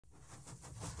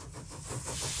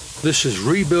This is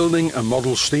rebuilding a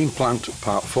model steam plant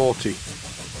part 40,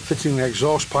 fitting the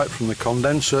exhaust pipe from the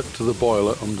condenser to the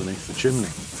boiler underneath the chimney.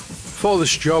 For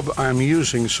this job I am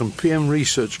using some PM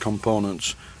Research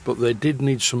components, but they did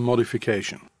need some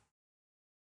modification.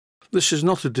 This is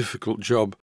not a difficult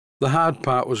job. The hard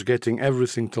part was getting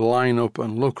everything to line up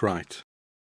and look right.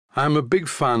 I am a big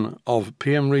fan of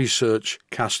PM Research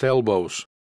cast elbows,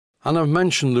 and I've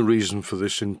mentioned the reason for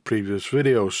this in previous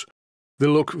videos. They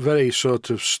look very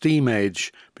sort of steam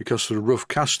age because they're rough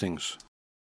castings.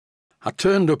 I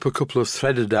turned up a couple of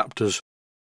thread adapters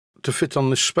to fit on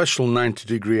this special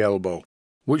 90-degree elbow,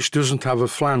 which doesn't have a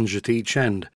flange at each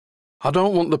end. I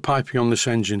don't want the piping on this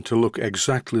engine to look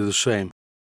exactly the same.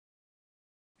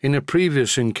 In a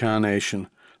previous incarnation,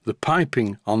 the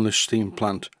piping on this steam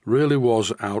plant really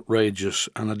was outrageous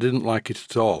and I didn't like it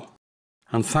at all.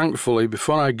 And thankfully,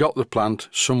 before I got the plant,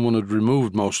 someone had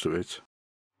removed most of it.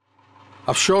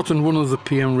 I've shortened one of the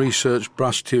PM Research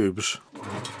brass tubes,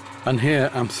 and here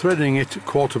I'm threading it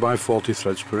 1/4 by 40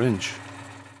 threads per inch.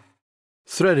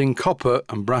 Threading copper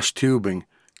and brass tubing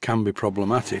can be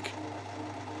problematic.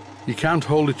 You can't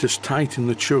hold it as tight in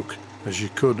the chuck as you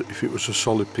could if it was a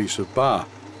solid piece of bar,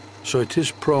 so it is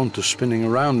prone to spinning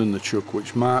around in the chuck,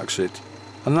 which marks it,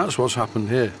 and that's what's happened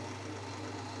here.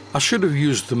 I should have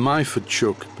used the Myford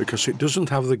chuck because it doesn't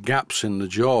have the gaps in the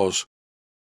jaws,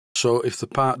 so if the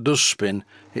part does spin,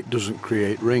 it doesn't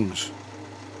create rings.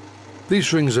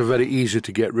 These rings are very easy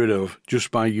to get rid of just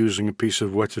by using a piece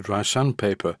of wet or dry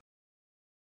sandpaper.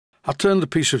 I turned the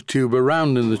piece of tube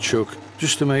around in the chuck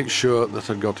just to make sure that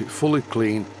I'd got it fully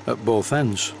clean at both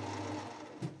ends.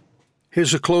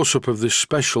 Here's a close-up of this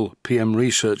special PM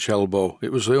Research elbow.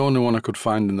 It was the only one I could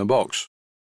find in the box.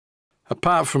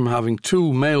 Apart from having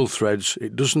two male threads,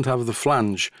 it doesn't have the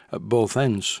flange at both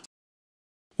ends.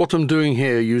 What I'm doing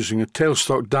here using a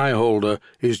tailstock die holder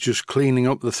is just cleaning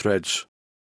up the threads,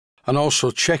 and also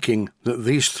checking that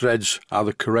these threads are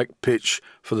the correct pitch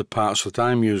for the parts that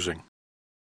I'm using.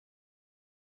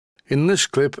 In this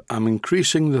clip I'm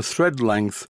increasing the thread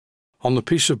length on the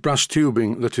piece of brass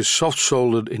tubing that is soft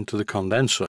soldered into the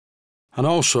condenser, and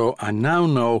also I now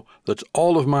know that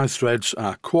all of my threads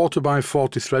are 1/4 by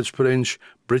 40 threads per inch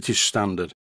British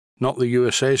standard, not the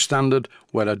USA standard,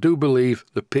 where I do believe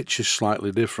the pitch is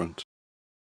slightly different.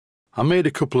 I made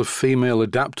a couple of female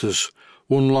adapters,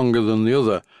 one longer than the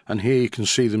other, and here you can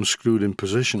see them screwed in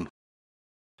position.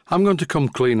 I'm going to come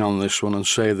clean on this one and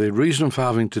say the reason for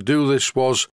having to do this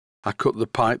was I cut the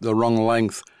pipe the wrong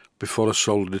length before I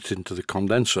soldered it into the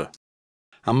condenser.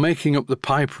 I'm making up the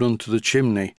pipe run to the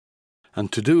chimney,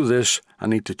 and to do this I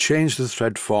need to change the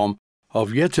thread form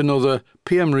of yet another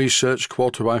PM Research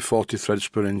 1/4 by 40 threads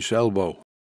per inch elbow.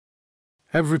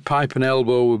 Every pipe and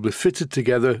elbow will be fitted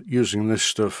together using this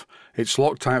stuff. It's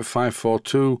Loctite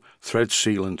 542 thread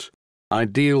sealant,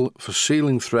 ideal for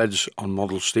sealing threads on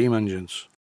model steam engines.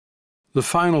 The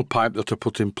final pipe that I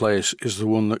put in place is the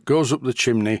one that goes up the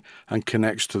chimney and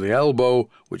connects to the elbow,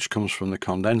 which comes from the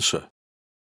condenser.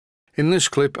 In this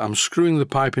clip I'm screwing the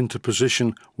pipe into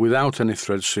position without any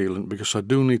thread sealant because I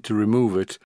do need to remove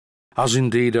it, as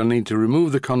indeed I need to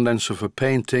remove the condenser for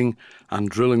painting and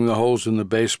drilling the holes in the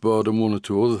baseboard and one or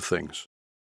two other things.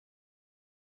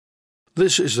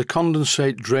 This is the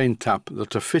condensate drain tap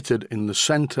that I fitted in the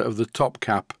centre of the top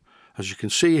cap. As you can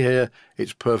see here,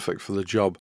 it's perfect for the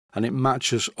job, and it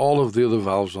matches all of the other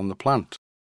valves on the plant.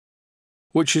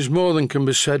 Which is more than can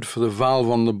be said for the valve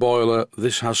on the boiler.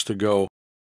 This has to go.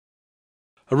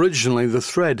 Originally the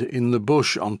thread in the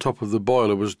bush on top of the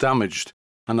boiler was damaged,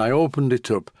 and I opened it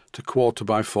up to 1/4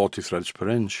 by 40 threads per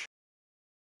inch.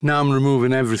 Now I'm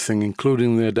removing everything,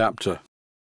 including the adapter.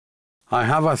 I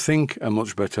have, I think, a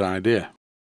much better idea.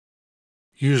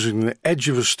 Using the edge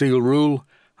of a steel rule,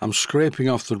 I'm scraping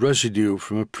off the residue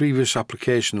from a previous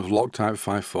application of Loctite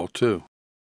 542.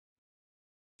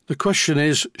 The question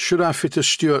is, should I fit a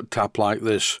Stewart tap like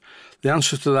this? The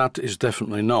answer to that is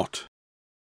definitely not.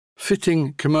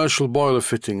 Fitting commercial boiler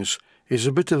fittings is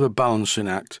a bit of a balancing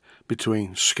act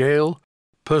between scale,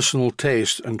 personal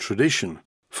taste and tradition.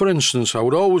 For instance, I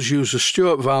would always use a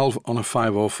Stewart valve on a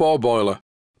 504 boiler,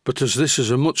 but as this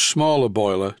is a much smaller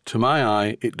boiler, to my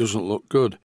eye it doesn't look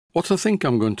good. What I think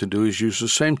I'm going to do is use the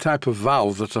same type of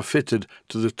valve that I fitted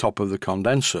to the top of the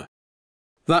condenser.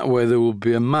 That way there will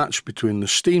be a match between the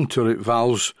steam turret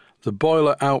valves, the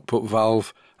boiler output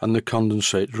valve and the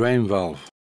condensate drain valve.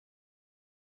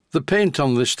 The paint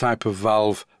on this type of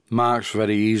valve marks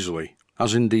very easily,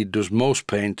 as indeed does most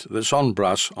paint that's on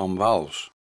brass on valves.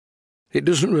 It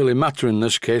doesn't really matter in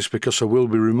this case because I will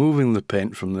be removing the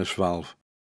paint from this valve.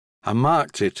 I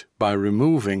marked it by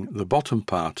removing the bottom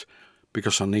part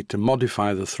because I need to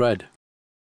modify the thread.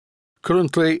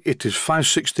 Currently it is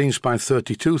 5/16 by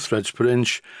 32 threads per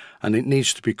inch and it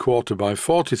needs to be 1/4 by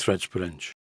 40 threads per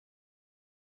inch.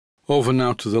 Over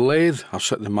now to the lathe. I've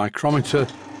set the micrometer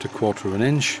to 1/4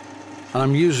 inch and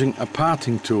I'm using a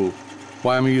parting tool.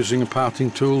 Why am I using a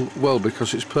parting tool? Well,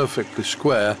 because it's perfectly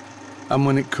square, and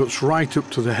when it cuts right up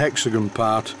to the hexagon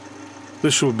part,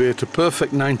 this will be at a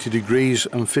perfect 90 degrees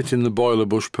and fit in the boiler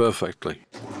bush perfectly.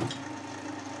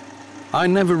 I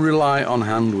never rely on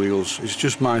hand wheels, it's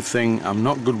just my thing. I'm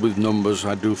not good with numbers,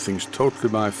 I do things totally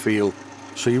by feel,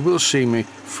 so you will see me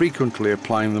frequently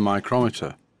applying the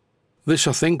micrometer. This,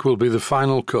 I think, will be the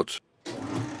final cut.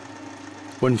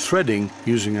 When threading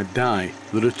using a die,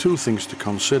 there are two things to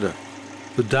consider.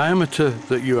 The diameter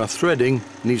that you are threading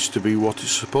needs to be what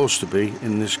it's supposed to be,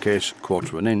 in this case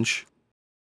 1/4 inch.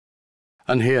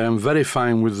 And here I'm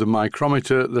verifying with the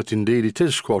micrometer that indeed it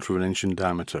is 1/4 inch in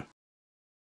diameter.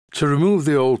 To remove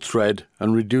the old thread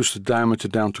and reduce the diameter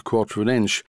down to 1/4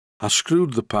 inch, I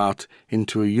screwed the part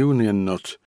into a union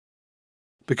nut.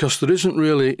 Because there isn't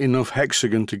really enough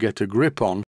hexagon to get a grip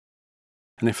on,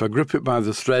 and if I grip it by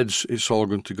the threads, it's all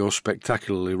going to go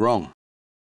spectacularly wrong.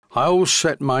 I always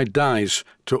set my dies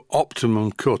to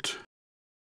optimum cut.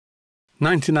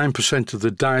 99% of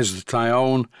the dies that I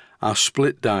own are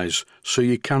split dies, so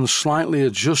you can slightly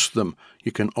adjust them.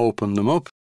 You can open them up,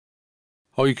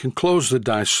 or you can close the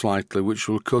dies slightly, which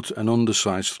will cut an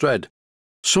undersized thread.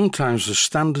 Sometimes the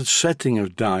standard setting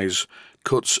of dies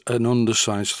cuts an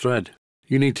undersized thread.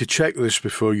 You need to check this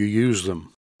before you use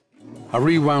them. I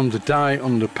rewound the die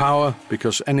under power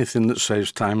because anything that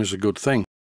saves time is a good thing.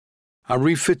 I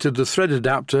refitted the thread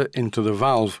adapter into the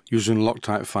valve using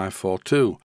Loctite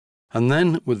 542, and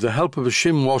then with the help of a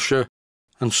shim washer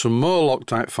and some more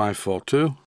Loctite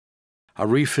 542, I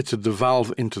refitted the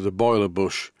valve into the boiler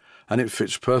bush, and it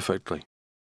fits perfectly.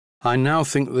 I now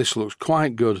think this looks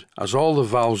quite good as all the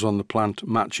valves on the plant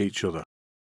match each other.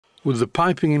 With the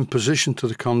piping in position to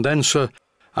the condenser,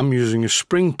 I'm using a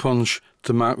spring punch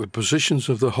to mark the positions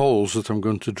of the holes that I'm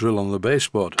going to drill on the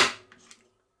baseboard.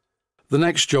 The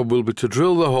next job will be to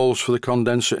drill the holes for the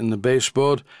condenser in the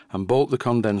baseboard and bolt the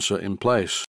condenser in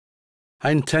place.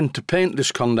 I intend to paint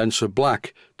this condenser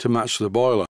black to match the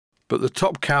boiler, but the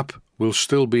top cap will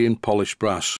still be in polished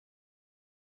brass.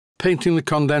 Painting the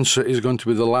condenser is going to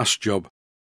be the last job.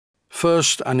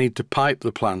 First, I need to pipe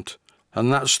the plant,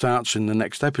 and that starts in the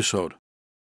next episode.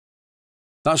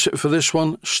 That's it for this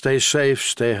one. Stay safe,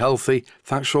 stay healthy.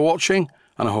 Thanks for watching,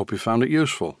 and I hope you found it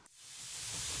useful.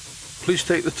 Please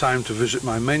take the time to visit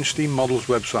my Mainsteam Models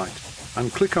website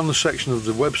and click on the section of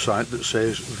the website that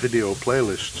says Video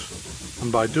Playlists.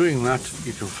 And by doing that,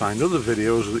 you can find other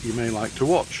videos that you may like to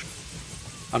watch.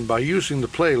 And by using the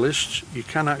playlists, you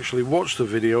can actually watch the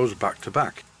videos back to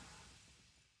back.